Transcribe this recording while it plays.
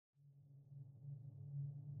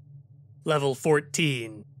Level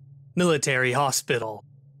 14. Military Hospital.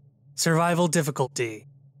 Survival Difficulty.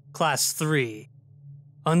 Class 3.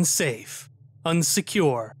 Unsafe.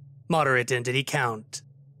 Unsecure. Moderate Entity Count.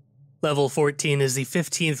 Level 14 is the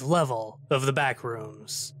 15th level of the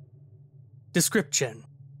Backrooms. Description: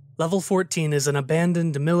 Level 14 is an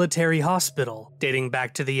abandoned military hospital dating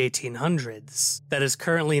back to the 1800s that is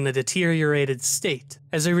currently in a deteriorated state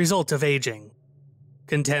as a result of aging.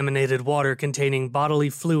 Contaminated water containing bodily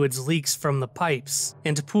fluids leaks from the pipes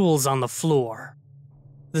and pools on the floor.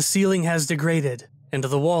 The ceiling has degraded, and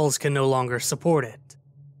the walls can no longer support it.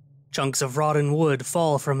 Chunks of rotten wood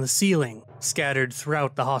fall from the ceiling, scattered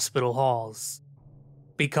throughout the hospital halls.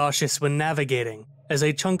 Be cautious when navigating, as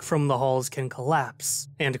a chunk from the halls can collapse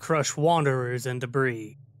and crush wanderers and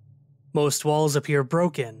debris. Most walls appear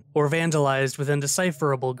broken or vandalized with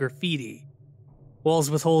indecipherable graffiti.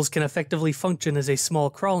 Walls with holes can effectively function as a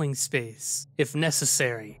small crawling space, if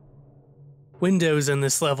necessary. Windows in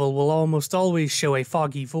this level will almost always show a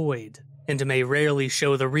foggy void, and may rarely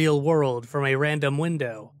show the real world from a random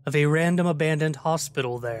window of a random abandoned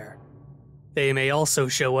hospital there. They may also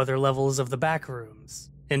show other levels of the backrooms,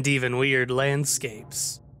 and even weird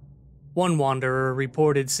landscapes. One wanderer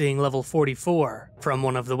reported seeing level 44 from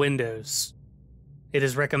one of the windows. It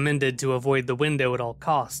is recommended to avoid the window at all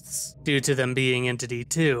costs, due to them being Entity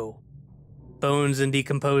 2. Bones and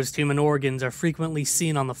decomposed human organs are frequently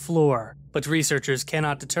seen on the floor, but researchers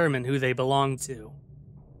cannot determine who they belong to.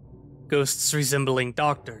 Ghosts resembling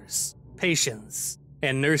doctors, patients,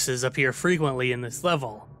 and nurses appear frequently in this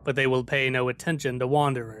level, but they will pay no attention to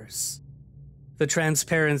wanderers. The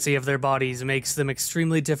transparency of their bodies makes them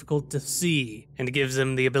extremely difficult to see and gives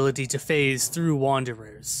them the ability to phase through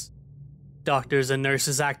wanderers. Doctors and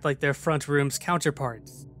nurses act like their front room's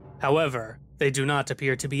counterparts. However, they do not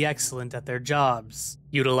appear to be excellent at their jobs,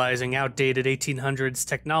 utilizing outdated 1800s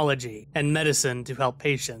technology and medicine to help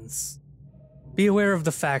patients. Be aware of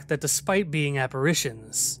the fact that despite being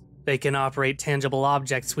apparitions, they can operate tangible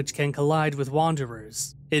objects which can collide with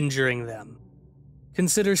wanderers, injuring them.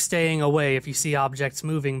 Consider staying away if you see objects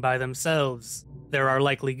moving by themselves. There are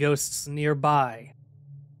likely ghosts nearby.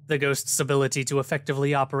 The ghost's ability to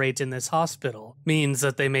effectively operate in this hospital means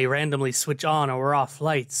that they may randomly switch on or off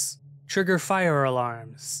lights, trigger fire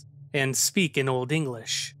alarms, and speak in Old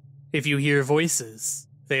English. If you hear voices,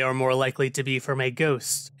 they are more likely to be from a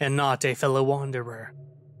ghost and not a fellow wanderer.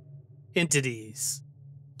 Entities.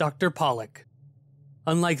 Dr. Pollock.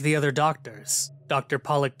 Unlike the other doctors, Dr.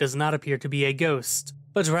 Pollock does not appear to be a ghost,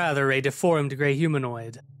 but rather a deformed gray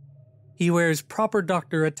humanoid. He wears proper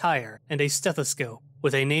doctor attire and a stethoscope,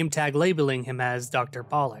 with a name tag labeling him as Dr.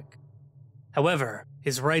 Pollock. However,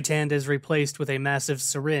 his right hand is replaced with a massive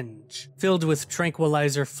syringe, filled with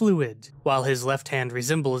tranquilizer fluid, while his left hand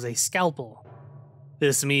resembles a scalpel.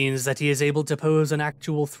 This means that he is able to pose an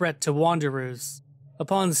actual threat to wanderers.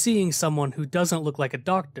 Upon seeing someone who doesn't look like a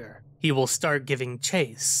doctor, he will start giving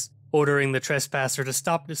chase, ordering the trespasser to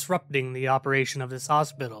stop disrupting the operation of this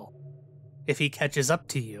hospital. If he catches up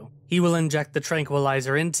to you, he will inject the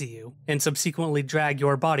tranquilizer into you and subsequently drag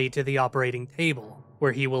your body to the operating table,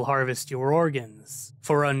 where he will harvest your organs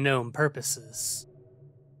for unknown purposes.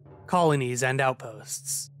 Colonies and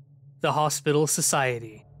Outposts. The Hospital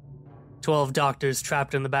Society. 12 doctors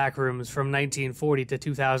trapped in the backrooms from 1940 to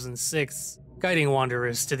 2006, guiding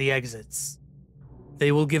wanderers to the exits.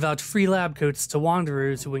 They will give out free lab coats to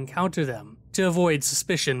wanderers who encounter them to avoid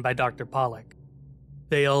suspicion by Dr. Pollock.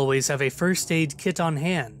 They always have a first aid kit on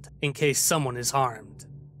hand in case someone is harmed.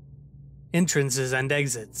 Entrances and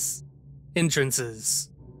exits. Entrances.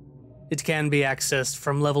 It can be accessed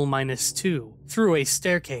from level -2 through a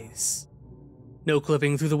staircase. No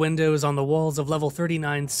clipping through the windows on the walls of level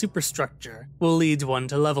 39 superstructure will lead one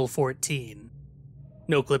to level 14.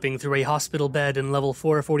 No clipping through a hospital bed in level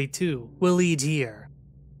 442 will lead here.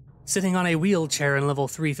 Sitting on a wheelchair in level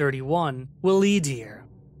 331 will lead here.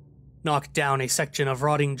 Knock down a section of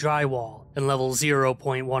rotting drywall in level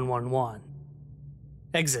 0.111.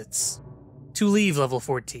 Exits. To leave level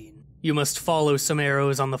 14, you must follow some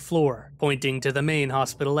arrows on the floor pointing to the main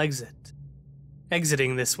hospital exit.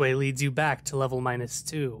 Exiting this way leads you back to level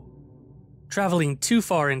 -2. Traveling too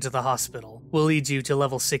far into the hospital will lead you to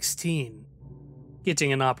level 16.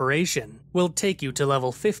 Getting an operation will take you to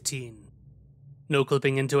level 15. No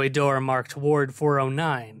clipping into a door marked Ward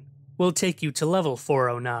 409 will take you to level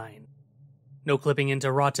 409. No clipping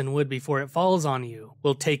into rotten wood before it falls on you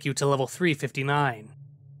will take you to level 359.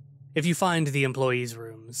 If you find the employees'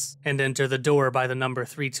 rooms and enter the door by the number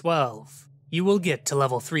 312, you will get to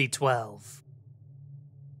level 312.